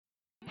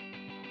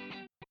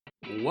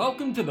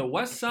Welcome to the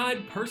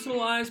Westside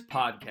Personalize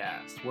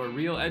podcast, where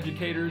real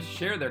educators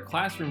share their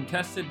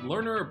classroom-tested,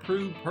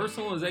 learner-approved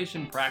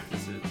personalization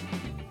practices.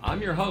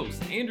 I'm your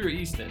host, Andrew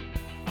Easton.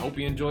 I hope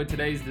you enjoyed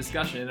today's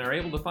discussion and are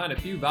able to find a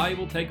few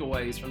valuable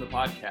takeaways from the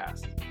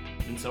podcast.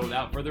 And so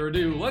without further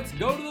ado, let's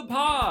go to the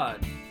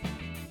pod!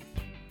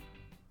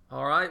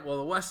 All right,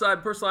 well, the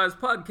Westside Personalized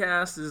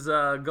podcast is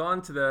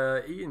gone to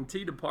the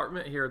E&T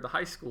department here at the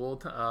high school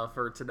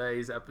for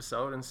today's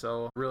episode, and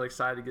so really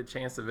excited to get a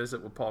chance to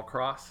visit with Paul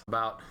Cross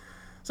about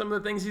some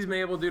of the things he's been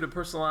able to do to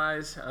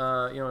personalize,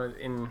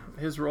 in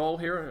his role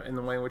here in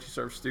the way in which he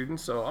serves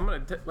students. So I'm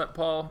going to let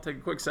Paul take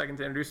a quick second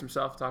to introduce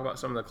himself, talk about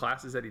some of the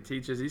classes that he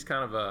teaches. He's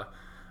kind of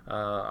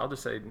I'll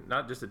just say,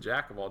 not just a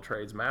jack of all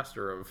trades,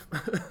 master of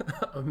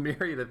a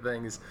myriad of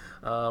things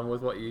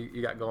with what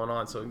you got going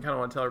on. So you kind of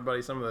want to tell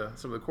everybody some of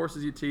the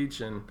courses you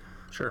teach and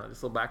Sure.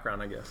 Just a little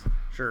background, I guess.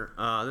 Sure.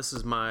 This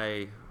is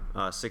my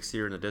sixth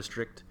year in the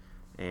district,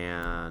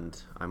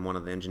 and I'm one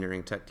of the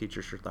engineering tech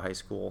teachers here at the high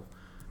school.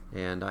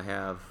 And I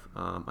have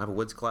a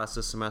woods class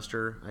this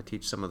semester. I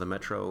teach some of the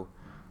Metro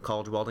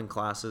college welding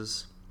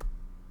classes,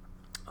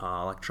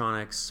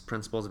 electronics,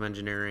 principles of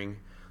engineering,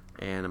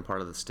 and I'm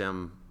part of the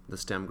STEM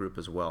group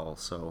as well.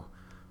 So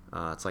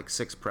it's like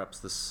 6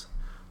 preps this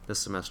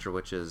semester,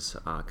 which is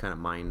kind of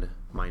mind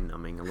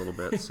numbing a little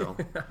bit. So,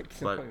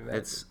 but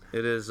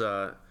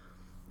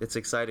it's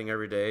exciting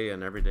every day,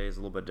 and every day is a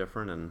little bit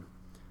different, and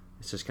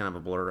it's just kind of a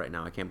blur right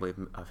now. I can't believe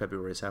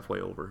February is halfway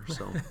over.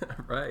 So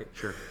right,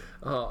 sure.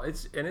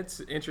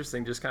 It's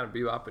interesting just kind of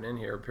bebopping in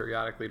here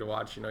periodically to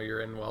watch. You're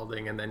in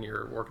welding and then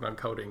you're working on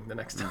coding the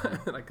next time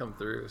that I come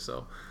through.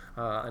 So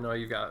I know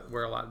you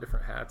wear a lot of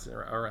different hats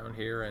around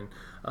here, and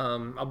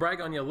I'll brag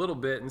on you a little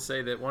bit and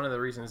say that one of the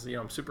reasons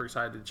I'm super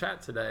excited to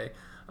chat today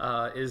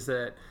is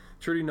that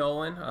Trudy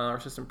Nolan, our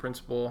assistant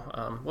principal.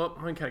 Well,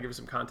 let me kind of give you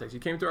some context. You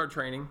came through our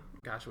training.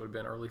 Gosh, it would have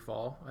been early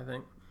fall, I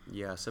think.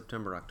 Yeah,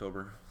 September,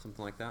 October,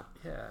 something like that.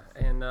 Yeah,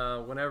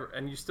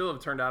 and you still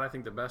have turned out, I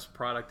think, the best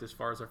product as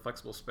far as our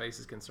flexible space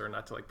is concerned.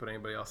 Not to put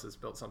anybody else that's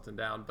built something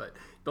down, but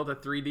built a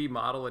 3D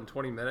model in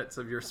 20 minutes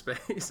of your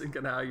space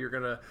and how you're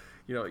gonna,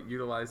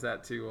 utilize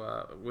that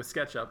with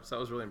SketchUp. So that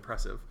was really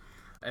impressive.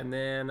 And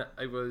then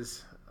it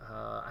was,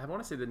 I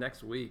want to say the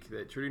next week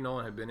that Trudy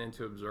Nolan had been in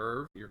to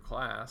observe your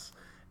class,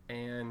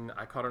 and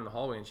I caught her in the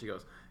hallway, and she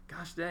goes,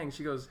 "Gosh dang,"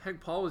 she goes,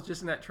 "Heck, Paul was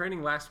just in that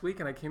training last week,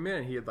 and I came in,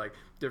 and he had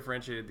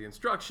differentiated the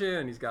instruction,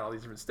 and he's got all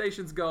these different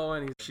stations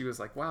going." She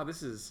was like, "Wow,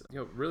 this is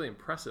really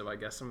impressive." I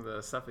guess some of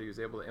the stuff that he was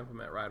able to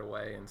implement right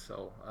away, and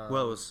so.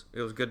 Well,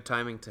 it was good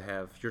timing to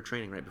have your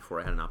training right before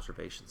I had an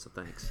observation. So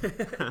thanks.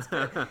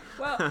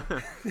 Well,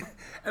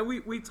 and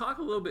we talk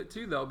a little bit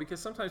too, though, because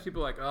sometimes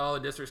people are like, "Oh,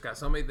 the district's got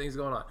so many things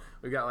going on.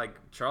 We got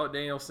Charlotte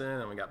Danielson,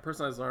 and we got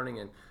personalized learning,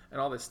 and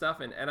all this stuff."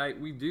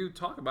 And we do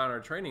talk about in our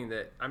training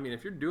that,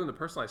 if you're doing the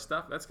personalized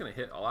stuff, that's going to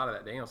hit a lot of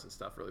that Danielson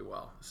stuff really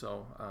well.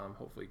 So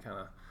hopefully kind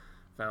of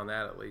found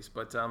that at least.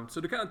 But so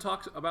to kind of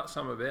talk about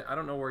some of it, I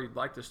don't know where you'd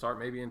like to start,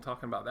 maybe in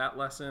talking about that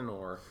lesson,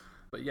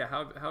 but yeah,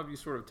 how have you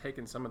sort of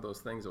taken some of those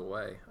things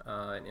away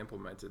and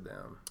implemented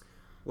them?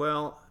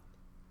 Well,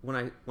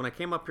 when I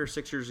came up here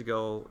 6 years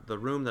ago, the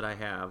room that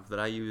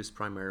I use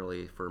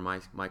primarily for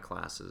my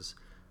classes,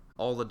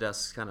 all the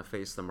desks kind of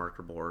face the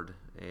marker board,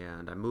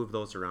 and I moved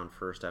those around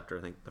first after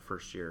I think the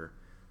first year.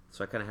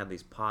 So I kind of had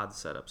these pods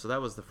set up. So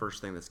that was the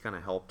first thing that's kind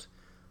of helped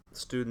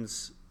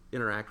students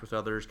interact with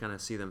others, kind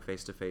of see them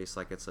face to face,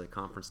 like it's a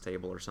conference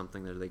table or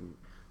something that they can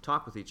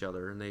talk with each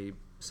other, and they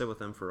sit with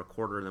them for a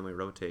quarter, and then we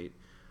rotate.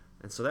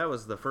 And so that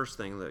was the first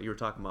thing that you were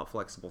talking about,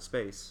 flexible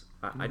space.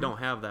 I don't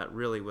have that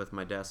really with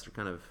my desks. They're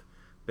kind of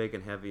big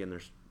and heavy, and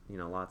there's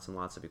lots and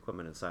lots of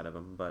equipment inside of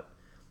them. But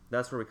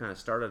that's where we kind of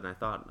started, and I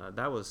thought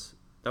that was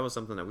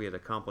something that we had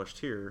accomplished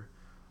here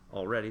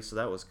already, so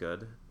that was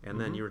good. And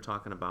then you were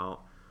talking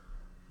about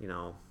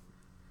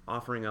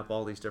offering up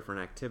all these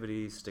different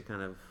activities to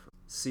kind of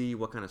see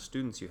what kind of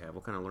students you have,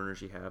 what kind of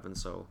learners you have. And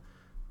so,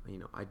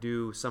 I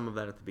do some of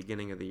that at the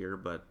beginning of the year,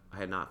 but I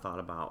had not thought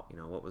about,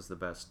 what was the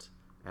best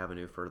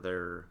avenue for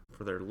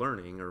their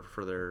learning or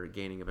for their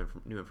gaining of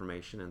new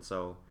information. And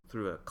so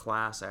through a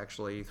class,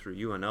 actually, through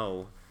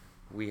UNO,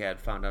 we had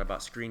found out about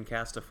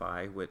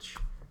Screencastify, which,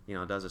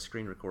 does a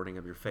screen recording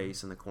of your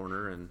face in the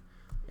corner, and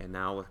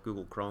now with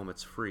Google Chrome,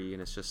 it's free,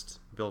 and it's just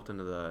built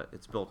into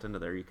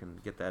there. You can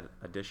get that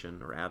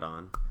addition or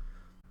add-on.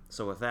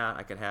 So with that,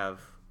 I could have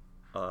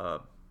a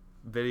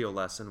video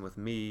lesson with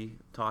me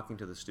talking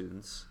to the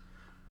students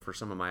for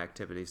some of my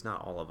activities,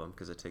 not all of them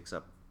because it takes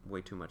up way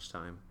too much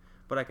time.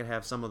 But I could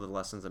have some of the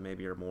lessons that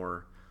maybe are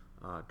more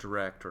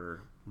direct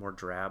or more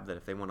drab, that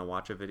if they want to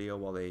watch a video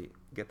while they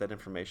get that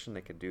information,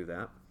 they could do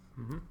that.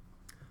 Mm-hmm.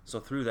 So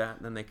through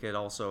that, then they could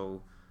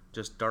also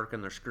just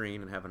darken their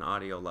screen and have an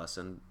audio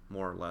lesson,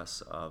 more or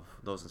less, of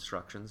those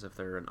instructions if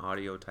they're an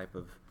audio type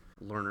of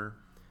learner.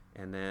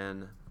 And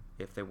then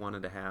if they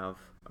wanted to have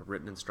a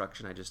written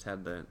instruction, I just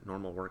had the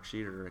normal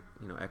worksheet or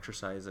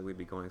exercise that we'd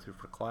be going through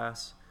for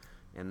class.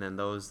 And then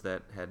those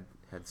that had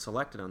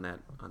selected on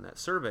that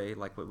survey,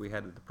 like what we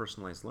had with the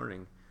personalized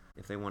learning,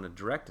 if they wanted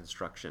direct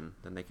instruction,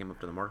 then they came up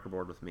to the marker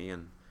board with me,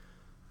 and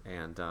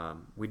And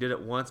we did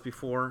it once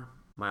before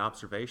my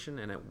observation,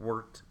 and it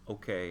worked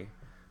okay,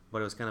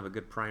 but it was kind of a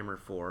good primer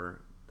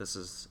for this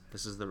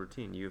is the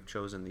routine. You've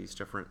chosen these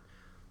different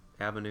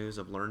avenues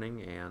of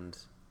learning, and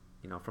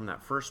from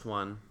that first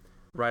one,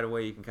 right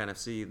away you can kind of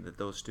see that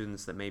those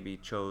students that maybe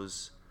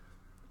chose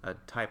a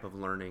type of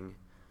learning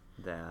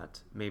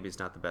that maybe is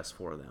not the best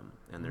for them,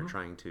 and they're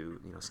trying to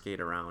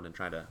skate around and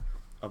try to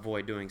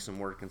avoid doing some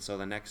work. And so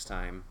the next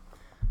time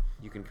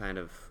you can kind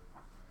of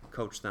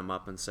coach them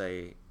up and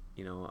say,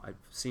 it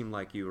seemed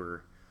like you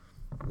were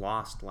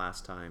lost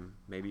last time.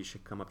 Maybe you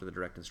should come up to the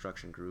direct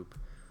instruction group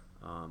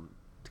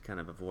to kind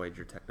of avoid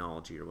your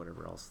technology or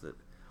whatever else that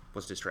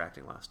was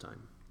distracting last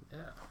time. Yeah.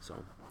 So.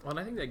 Well, and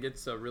I think that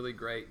gets really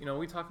great.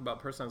 We talk about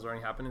personalized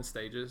learning happen in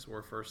stages,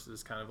 where first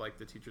is kind of like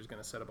the teacher's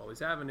going to set up all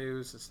these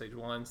avenues. So stage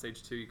 1,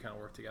 stage 2, you kind of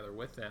work together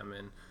with them.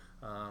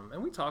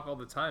 And we talk all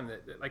the time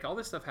that like all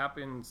this stuff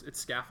happens, it's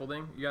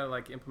scaffolding. You got to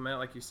like implement it,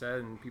 like you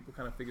said, and people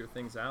kind of figure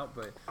things out.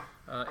 But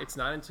it's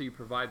not until you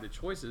provide the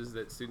choices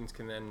that students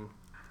can then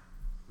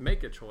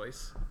make a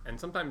choice, and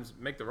sometimes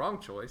make the wrong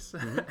choice.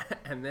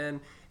 And then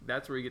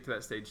that's where you get to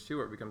that stage 2,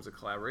 where it becomes a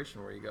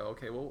collaboration, where you go,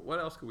 okay, well, what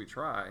else could we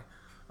try?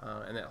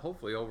 And that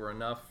hopefully over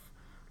enough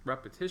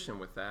repetition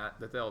with that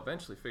they'll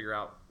eventually figure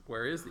out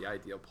where is the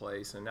ideal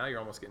place. And now you're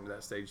almost getting to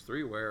that stage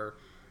 3 where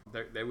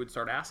they would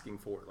start asking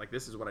for it, like,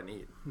 this is what I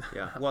need.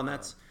 Yeah. Well, and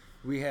that's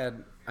I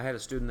had a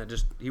student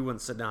that he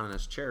wouldn't sit down in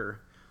his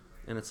chair,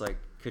 and it's like,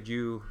 could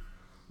you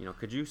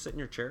sit in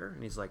your chair?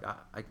 And he's like,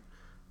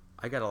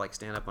 I gotta like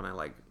stand up when I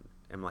like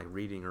am like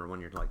reading, or when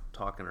you're like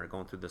talking or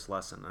going through this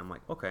lesson. And I'm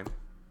like, okay.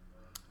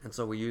 And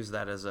so we use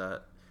that as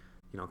a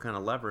kind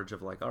of leverage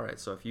of like, all right,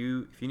 so if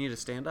you need to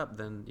stand up,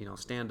 then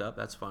stand up,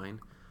 that's fine.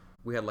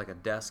 We had like a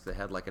desk that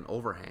had like an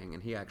overhang,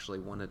 and he actually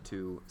wanted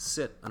to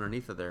sit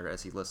underneath of there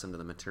as he listened to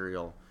the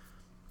material.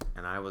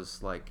 And I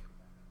was like,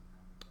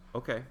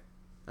 okay,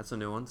 that's a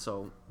new one.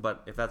 So,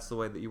 but if that's the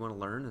way that you want to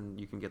learn and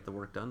you can get the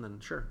work done, then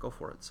sure, go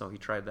for it. So he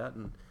tried that,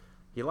 and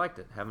he liked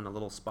it, having a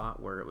little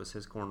spot where it was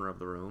his corner of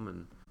the room,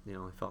 and he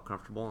felt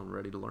comfortable and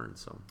ready to learn.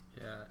 So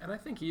yeah, and I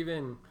think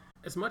even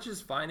as much as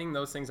finding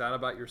those things out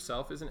about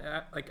yourself is an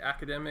like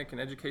academic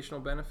and educational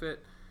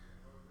benefit,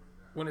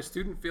 when a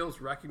student feels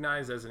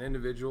recognized as an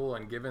individual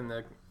and given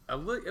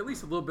at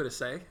least a little bit of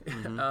say,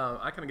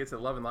 I kind of get to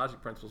the love and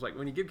logic principles. Like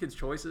when you give kids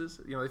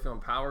choices, they feel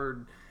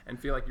empowered and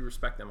feel like you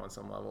respect them on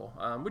some level,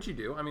 which you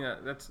do. I mean,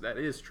 that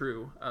is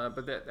true.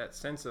 But that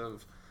sense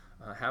of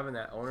having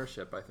that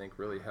ownership, I think,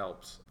 really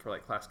helps for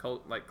like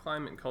like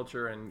climate and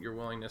culture, and your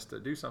willingness to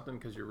do something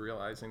because you're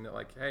realizing that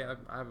like, hey,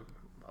 I have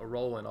a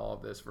role in all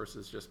of this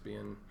versus just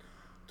being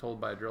told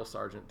by a drill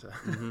sergeant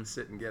to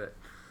sit and get it.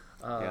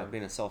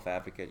 Being a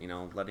self-advocate,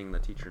 letting the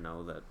teacher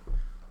know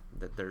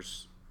that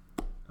there's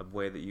a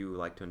way that you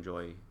like to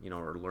enjoy,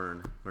 or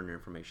learn your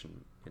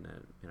information in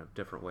a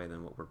different way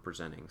than what we're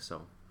presenting.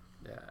 So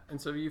yeah. And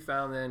so you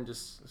found then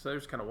so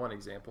there's kind of one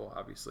example,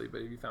 obviously,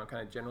 but have you found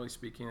kind of generally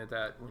speaking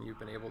that when you've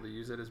been able to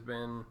use it has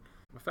been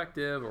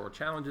effective, or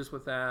challenges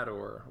with that?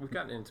 Or we've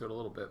gotten into it a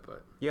little bit,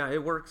 but yeah,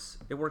 it works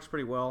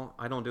pretty well.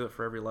 I don't do it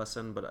for every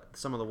lesson, but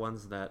some of the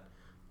ones that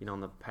in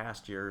the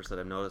past years that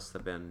I've noticed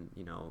have been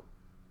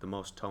the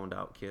most toned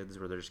out kids,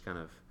 where they're just kind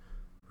of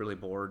really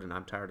bored and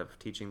I'm tired of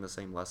teaching the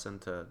same lesson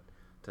to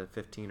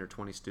 15 or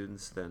 20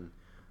 students, then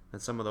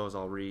some of those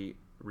I'll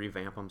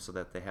revamp them so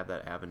that they have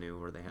that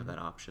avenue, or they have that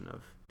option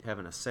of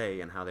having a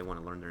say in how they want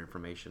to learn their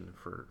information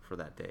for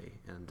that day.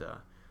 And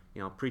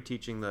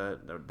pre-teaching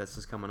this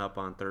is coming up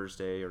on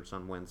Thursday, or it's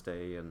on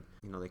Wednesday, and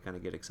they kind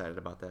of get excited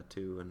about that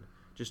too, and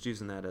just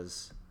using that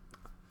as,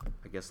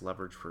 I guess,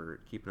 leverage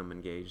for keeping them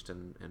engaged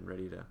and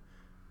ready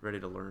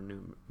to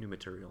learn new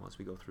material as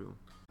we go through.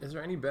 Is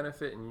there any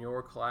benefit in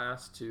your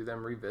class to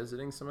them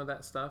revisiting some of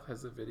that stuff?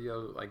 Has the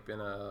video like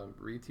been a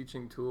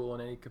reteaching tool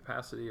in any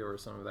capacity, or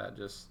some of that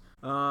just?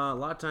 A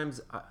lot of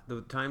times,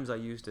 the times I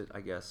used it,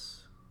 I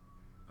guess,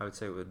 I would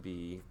say it would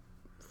be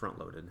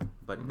front-loaded.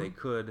 But they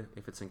could,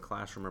 if it's in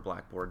Classroom or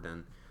Blackboard,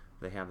 then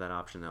they have that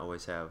option to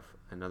always have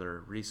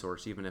another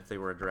resource, even if they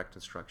were a direct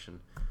instruction,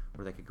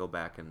 where they could go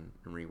back and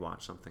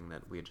rewatch something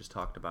that we had just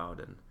talked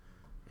about and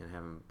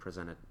have them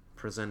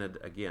presented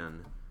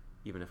again,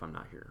 even if I'm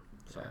not here.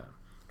 So. Yeah,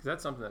 because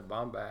that's something that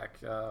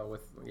Bomback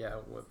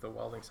with the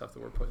welding stuff that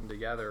we're putting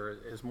together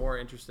is more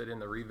interested in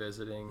the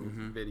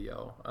revisiting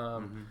video,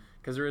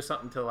 because there is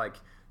something to like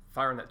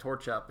firing that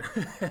torch up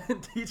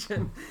and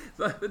teaching.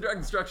 So the direct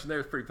instruction there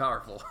is pretty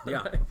powerful.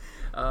 Yeah.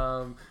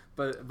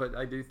 But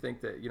I do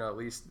think that at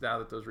least now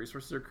that those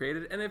resources are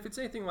created, and if it's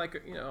anything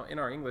like in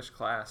our English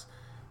class,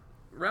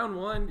 round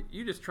 1,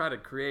 you just try to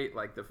create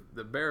like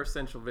the bare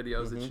essential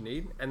videos that you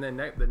need, and then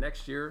the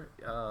next year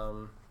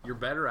you're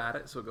better at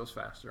it, so it goes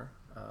faster,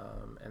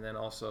 and then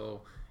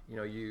also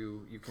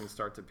you can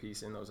start to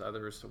piece in those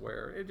others to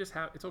where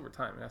it's over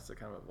time, and has to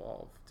kind of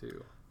evolve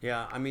too.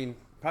 Yeah, I mean,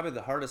 probably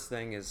the hardest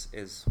thing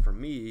is for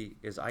me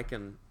is I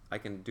can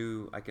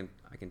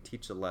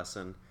teach a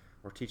lesson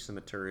or teach the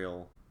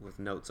material with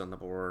notes on the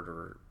board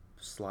or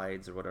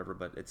slides or whatever,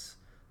 but it's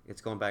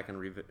it's going back and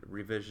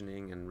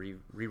revisioning and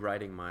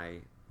rewriting my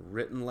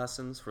written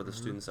lessons for the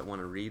students that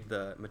want to read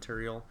the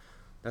material.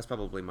 That's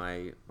probably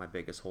my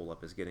biggest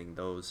holdup, is getting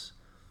those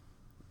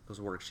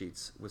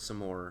worksheets with some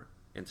more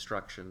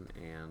instruction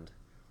and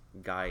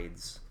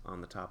guides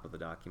on the top of the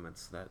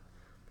documents that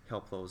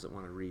help those that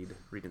want to read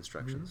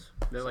instructions.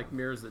 They're like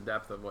mirrors the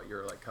depth of what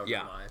you're like covering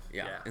live.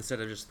 Yeah. Instead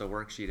of just the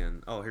worksheet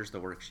and here's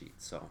the worksheet.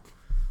 So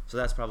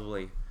that's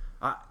probably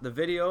the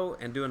video,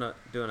 and doing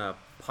a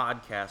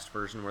podcast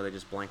version where they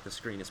just blank the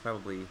screen is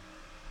probably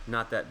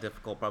not that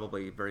difficult.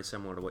 Probably very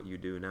similar to what you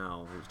do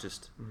now. It's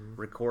just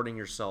recording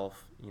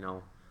yourself,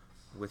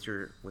 with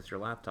your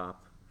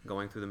laptop,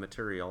 going through the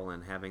material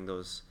and having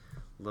those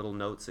little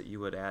notes that you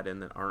would add in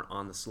that aren't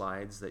on the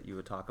slides that you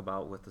would talk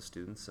about with the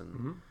students,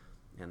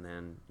 and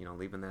then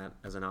leaving that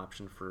as an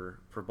option for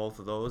both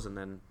of those, and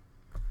then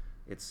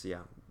it's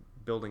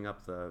building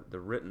up the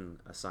written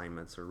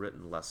assignments or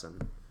written lesson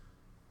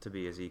to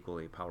be as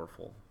equally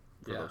powerful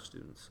for those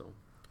students. So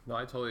no,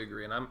 I totally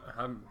agree, and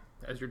I'm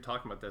as you're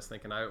talking about this,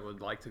 thinking I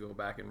would like to go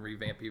back and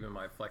revamp even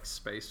my flex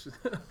space,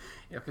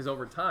 because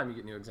over time you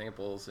get new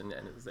examples and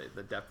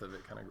the depth of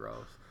it kind of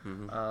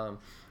grows.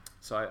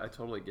 So I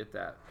totally get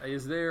that.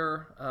 Is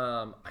there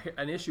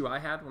an issue I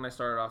had when I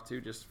started off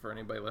too, just for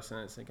anybody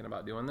listening that's thinking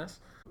about doing this,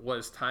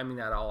 was timing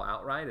that all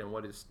out right, and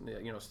what is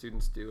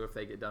students do if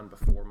they get done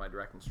before my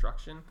direct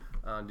instruction?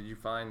 Did you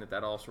find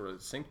that all sort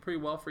of synced pretty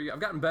well for you? I've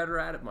gotten better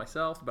at it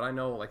myself, but I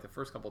know like the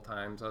first couple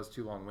times I was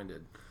too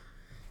long-winded.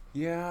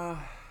 Yeah,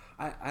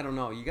 I don't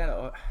know. You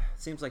gotta.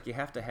 It seems like you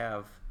have to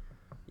have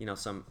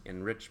some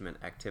enrichment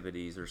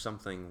activities or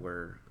something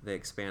where they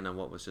expand on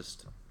what was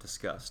just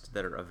discussed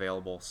that are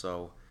available.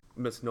 So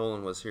Miss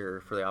Nolan was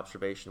here for the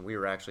observation. We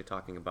were actually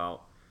talking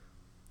about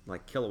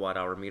like kilowatt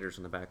hour meters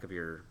in the back of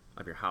your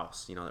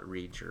house, that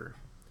read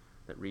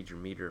your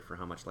meter for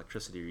how much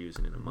electricity you're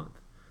using in a month.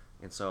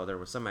 And so there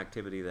was some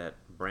activity that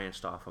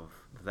branched off of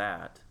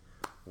that,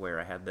 where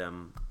I had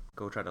them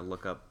go try to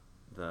look up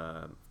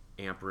the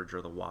amperage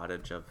or the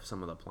wattage of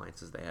some of the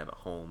appliances they have at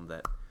home,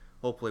 that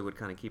hopefully would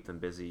kind of keep them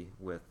busy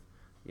with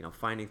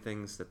finding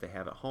things that they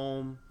have at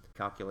home,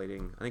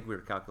 calculating. I think we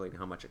were calculating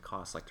how much it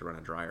costs to run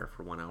a dryer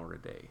for 1 hour a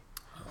day.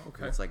 Oh, okay.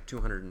 And it's like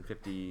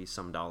 $250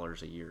 some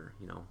a year,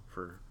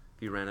 for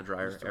if you ran a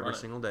dryer every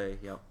single day.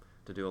 Yep.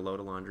 To do a load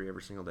of laundry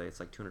every single day,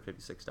 it's like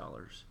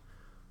 $256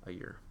 a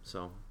year.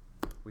 So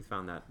we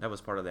found that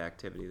was part of the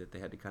activity that they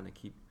had to kind of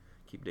keep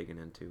digging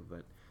into.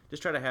 But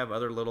just try to have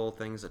other little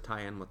things that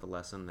tie in with the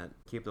lesson that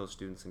keep those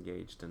students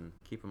engaged and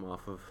keep them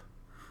off of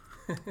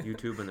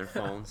YouTube and their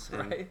phones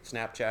and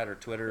Snapchat or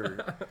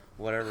Twitter or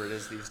whatever it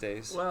is these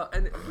days. Well,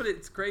 but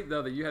it's great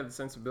though that you have the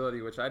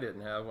sensibility, which I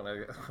didn't have when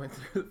I went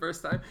through the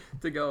first time,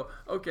 to go,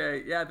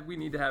 okay, we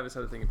need to have this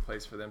other thing in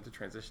place for them to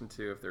transition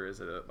to if there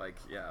is a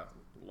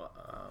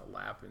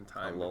lap in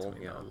time. A lull,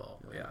 between, a lull.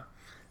 Yeah.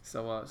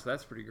 So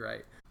that's pretty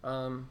great.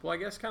 Well, I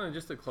guess kind of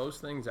just to close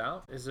things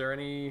out, is there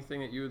anything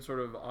that you would sort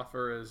of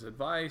offer as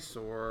advice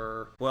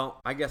or?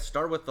 Well, I guess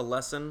start with the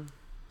lesson.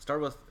 Start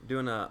with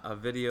doing a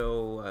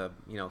video,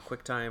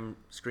 QuickTime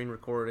screen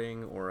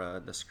recording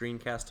or the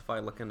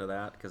Screencastify. Look into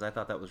that, because I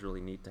thought that was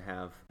really neat to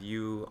have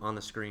you on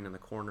the screen in the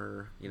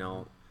corner.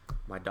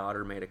 My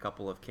daughter made a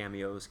couple of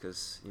cameos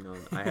because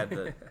I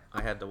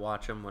had to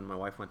watch them when my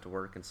wife went to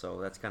work, and so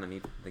that's kind of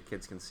neat. The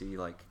kids can see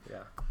we're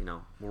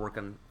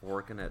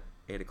working at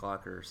 8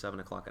 o'clock or 7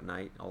 o'clock at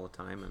night all the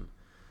time,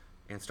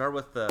 and start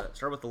with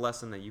the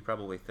lesson that you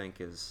probably think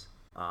is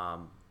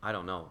I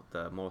don't know,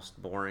 the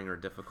most boring or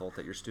difficult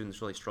that your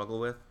students really struggle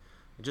with.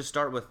 And just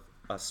start with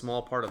a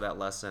small part of that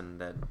lesson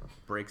that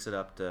breaks it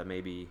up to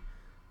maybe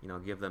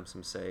give them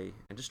some say,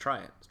 and just try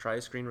it. Try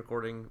a screen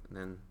recording, and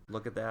then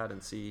look at that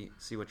and see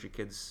what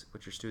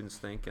your students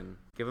think, and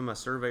give them a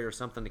survey or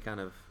something to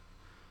kind of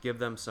give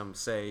them some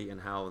say in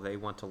how they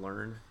want to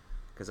learn,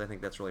 because I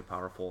think that's really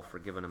powerful for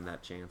giving them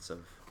that chance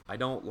of, I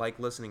don't like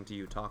listening to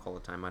you talk all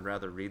the time. I'd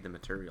rather read the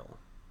material.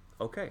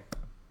 Okay,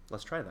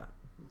 let's try that.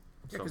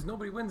 Yeah, because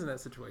nobody wins in that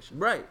situation.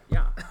 Right,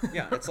 yeah.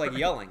 It's like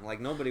yelling. Like,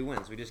 nobody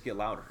wins. We just get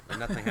louder, and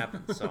nothing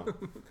happens. So,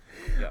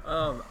 yeah.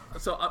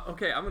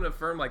 Okay, I'm going to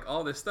affirm,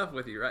 all this stuff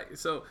with you, right?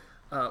 So,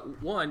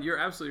 one, you're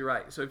absolutely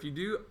right. So, if you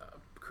do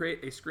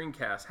create a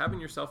screencast, having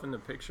yourself in the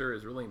picture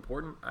is really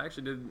important. I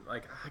actually did, I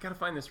got to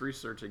find this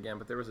research again,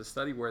 but there was a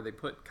study where they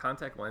put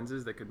contact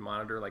lenses that could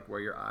monitor,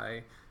 where your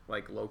eye,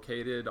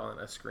 located on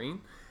a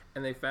screen.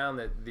 And they found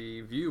that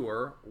the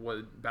viewer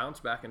would bounce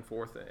back and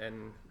forth,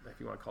 and if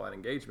you want to call that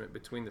engagement,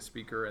 between the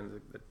speaker and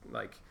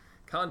the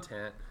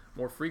content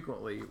more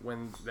frequently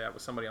when that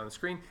was somebody on the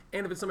screen.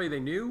 And if it's somebody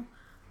they knew,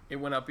 it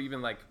went up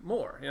even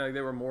more.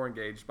 They were more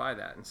engaged by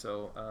that. And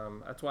so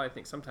that's why I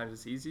think sometimes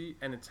it's easy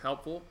and it's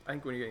helpful, I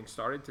think, when you're getting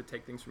started, to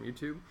take things from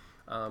YouTube.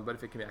 But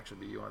if it can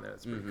actually be you on there,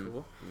 that's pretty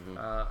cool.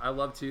 I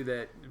love too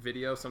that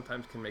video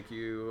sometimes can make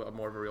you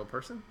more of a real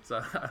person.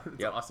 So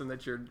it's awesome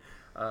that your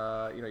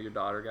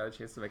daughter got a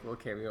chance to make a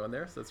little cameo in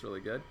there. So that's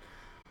really good.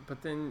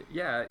 But then,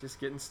 yeah, just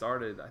getting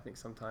started, I think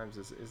sometimes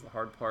is the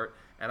hard part.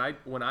 And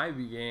when I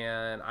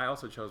began, I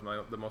also chose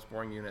the most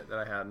boring unit that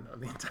I had of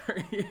the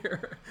entire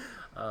year,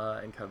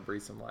 and kind of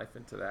breathed some life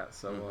into that.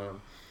 So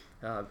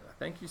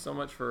thank you so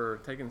much for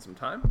taking some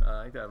time.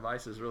 I think that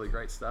advice is really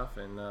great stuff,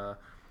 and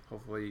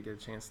hopefully you get a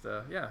chance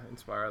to,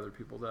 inspire other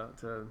people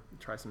to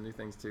try some new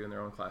things too in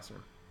their own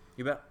classroom.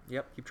 You bet.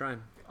 Yep, keep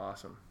trying.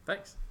 Awesome.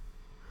 Thanks.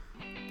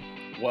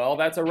 Well,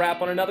 that's a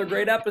wrap on another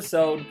great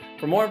episode.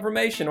 For more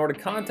information or to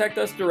contact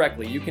us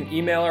directly, you can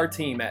email our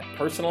team at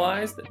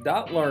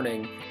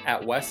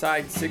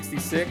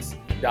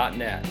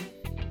personalized.learning@westside66.net.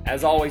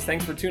 As always,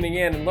 thanks for tuning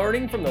in and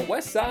learning from the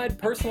Westside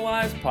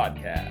Personalized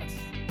podcast.